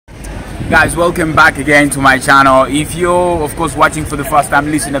Guys, welcome back again to my channel. If you're of course watching for the first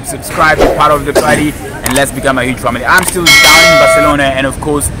time, listen up, subscribe, be part of the party, and let's become a huge family. I'm still down in Barcelona, and of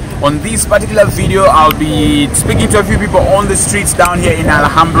course on this particular video I'll be speaking to a few people on the streets down here in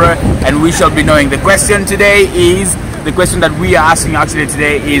Alhambra, and we shall be knowing. The question that we are asking actually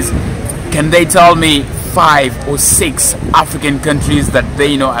today is, can they tell me 5 or 6 African countries that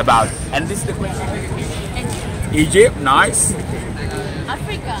they know about? And this is the question. Egypt, nice.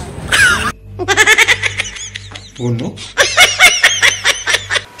 Africa. Oh no.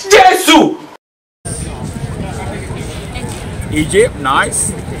 Jesus! Egypt,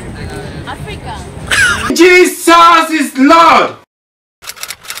 nice. Africa. Jesus is Lord!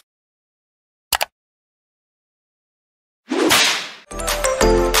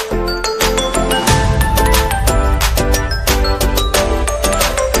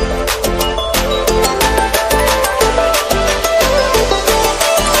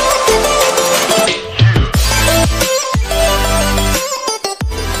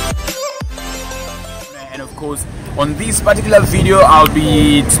 On this particular video I'll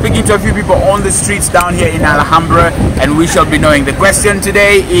be speaking to a few people on the streets down here in Alhambra, and we shall be knowing. The question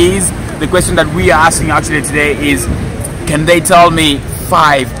that we are asking actually today is, can they tell me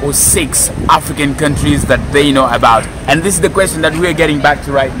 5 or 6 African countries that they know about? And this is the question that we are getting back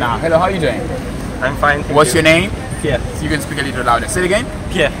to right now. Hello, how are you doing? I'm fine. What's your name? Pierre. You can speak a little louder. Say it again.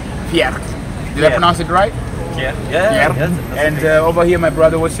 Pierre. Pierre. Did I pronounce it right? Pierre. Yeah. Pierre. Yes, And over here, my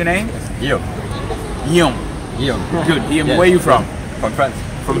brother, what's your name? Guillaume. Guillaume. Good. Guillaume, Yes. where are you from? From France.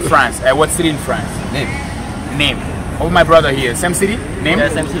 From France. What city in France? Name. Oh, my brother here. Same city? Name? Yeah,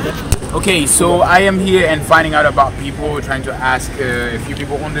 same city. Okay, so I am here and finding out about people, trying to ask a few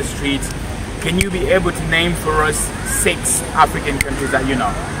people on the streets. Can you be able to name for us 6 African countries that you know?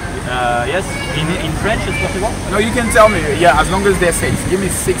 Yes. In French, it's possible. No, you can tell me. Yeah, as long as they're 6. Give me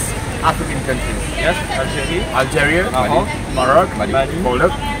 6 African countries. Yes. Algeria. Maroc. Morocco. Mali. Hold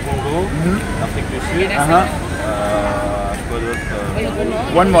up. Congo. Afrique du Sud. Quoi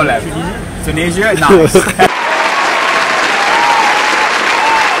d'autre? One more left. Tunisia. Nice.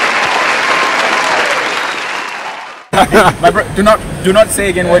 My bro, do not say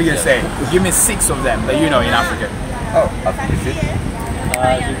again what you're saying. Give me 6 of them that you know in Africa. Oh, Afrique du Sud.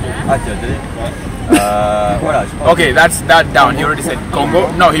 Voilà. Okay, that's that down. He already said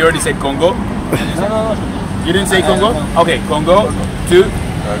Congo. No, he already said Congo. No. You didn't say Congo? Okay, Congo. 2.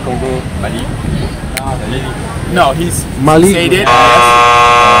 Congo, Mali. No, he's Mali. said it.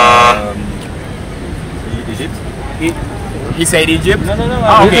 Egypt. He said Egypt. No.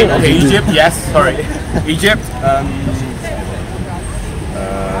 Oh, okay, Egypt. Yes, sorry. Egypt.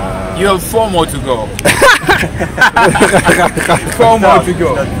 You have 4 more to go. 4 more to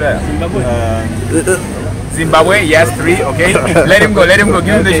go. Zimbabwe, yes, 3. Okay, let him go. Give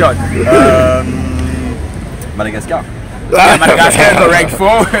him the shot. Madagascar. Yeah, Madagascar, correct.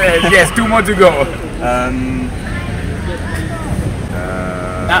 4. Yes, 2 more to go.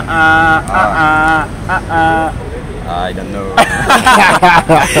 I don't know.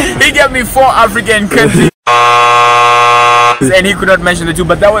 He gave me 4 African countries and he could not mention the 2,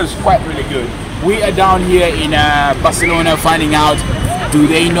 but that was quite really good. We are down here in Barcelona finding out, do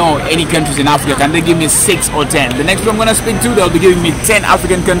they know any countries in Africa? Can they give me 6 or 10? The next one I'm going to speak to, they'll be giving me 10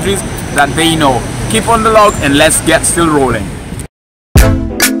 African countries that they know. Keep on the log and let's get still rolling.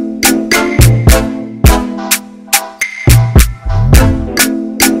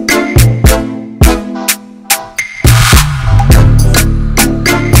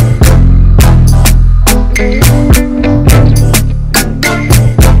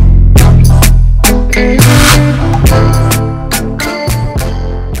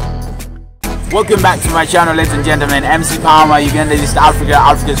 Welcome back to my channel, ladies and gentlemen. MC Palmer, Uganda, East Africa,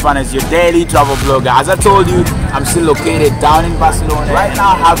 Africa's Finest, your daily travel blogger. As I told you, I'm still located down in Barcelona. Right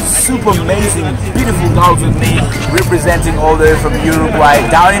now I have super amazing, beautiful girls with me, representing all the way from Uruguay,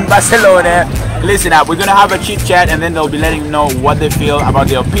 down in Barcelona. Listen up, we're gonna have a chit chat and then they'll be letting me know what they feel about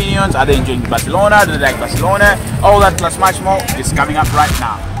their opinions. Are they enjoying Barcelona? Do they like Barcelona? All that plus much more is coming up right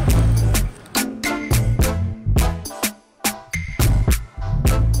now.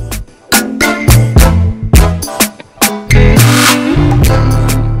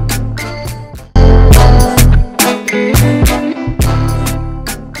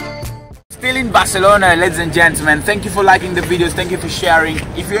 Barcelona, ladies and gentlemen. Thank you for liking the videos, thank you for sharing.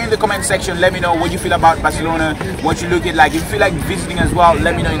 If you're in the comment section, let me know what you feel about Barcelona, what you look at like. If you feel like visiting as well,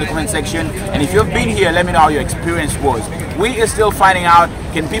 let me know in the comment section. And if you've been here, let me know how your experience was. We are still finding out,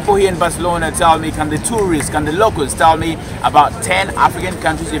 can people here in Barcelona tell me, can the tourists, can the locals tell me about 10 African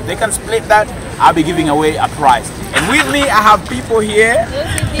countries? If they can split that, I'll be giving away a prize. And with me, I have people here,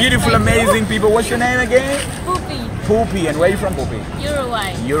 beautiful, amazing people. What's your name again? Poopy. Poopy. And where are you from, Poopy?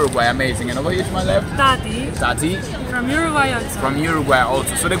 Uruguay. Uruguay, amazing. And over here to my left? Tati. Tati? From Uruguay also. From Uruguay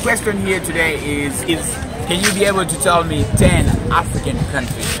also. So the question here today is can you be able to tell me 10 African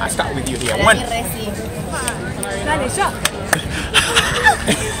countries? I'll start with you here. One. 10.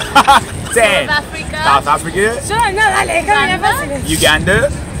 South Africa. South Africa.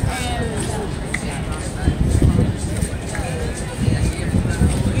 Uganda.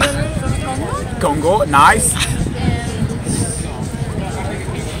 Congo, nice.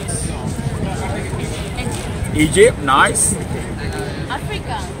 Egypt, nice.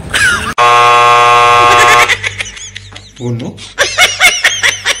 Africa. Uno.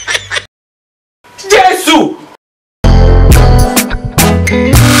 Jesus!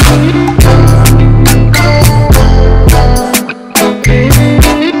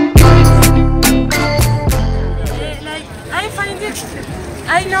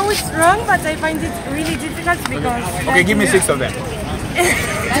 I know it's wrong, but I find it really difficult because... Okay, give me 6 of them.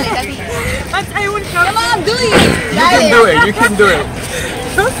 But I will come. Come on, do it. You can do it, you can do it.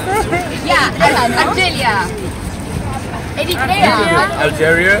 Yeah, Algeria. Eritrea.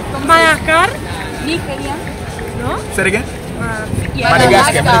 Algeria. Madagascar. Nigeria. No? Say it again. Yeah,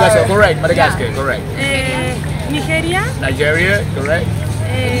 Madagascar, correct. Madagascar, correct. Nigeria. Nigeria, correct.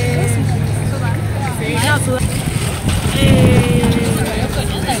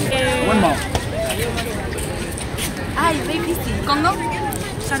 One more. Ay, very easy. Congo.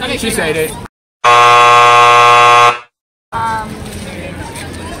 She said it.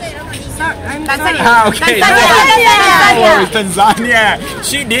 Tanzania. Ah, okay. Tanzania. Tanzania.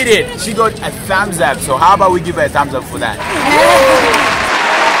 She did it. She got a thumbs up. So how about we give her a thumbs up for that?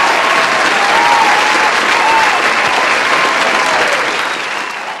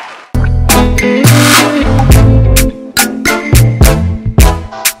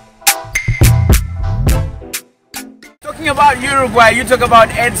 About Uruguay, you talk about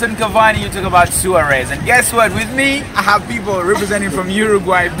Edson Cavani, you talk about Suarez, and guess what? With me, I have people representing from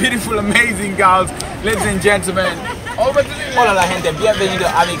Uruguay, beautiful, amazing girls, ladies and gentlemen. Hola la gente, bienvenido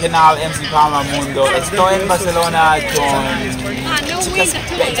a mi canal MC Palma Mundo. Estoy en Barcelona con chicas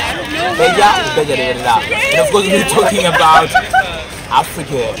bella de verdad. And of course, we're talking about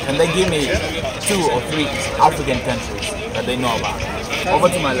Africa, and they give me 2 or 3 African countries that they know about. Over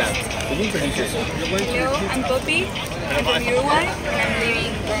to my left. Can you introduce yourself? Hello, I'm Poppy. I'm from Uruguay. I'm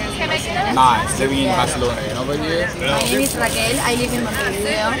living in Nice, living in Barcelona. And over here? My name is Raquel. I live in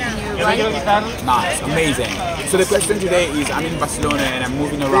Montevideo, in Uruguay. Nice, amazing. So the question today is, I'm in Barcelona and I'm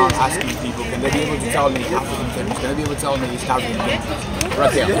moving around asking people, can they be able to tell me African countries? Can they be able to tell me East African countries?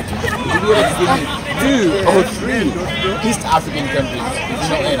 Raquel, would you be able to give me 2 or 3 East African countries? If you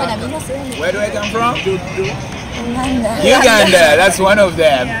know any. Where do I come from? Uganda, that's one of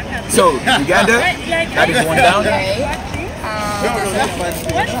them. So, Uganda, that is one down.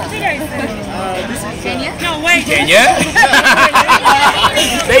 Kenya? No, wait. Kenya?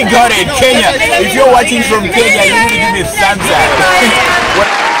 They got it, Kenya. If you're watching from Kenya, you need to give me a thumbs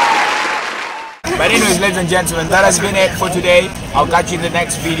up. But anyways, ladies and gentlemen, that has been it for today. I'll catch you in the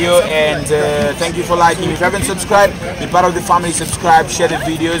next video, and thank you for liking. If you haven't subscribed, be part of the family, subscribe, share the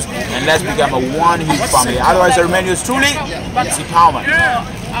videos, and let's become a one huge family. Otherwise, I remain yours truly, MC Palma.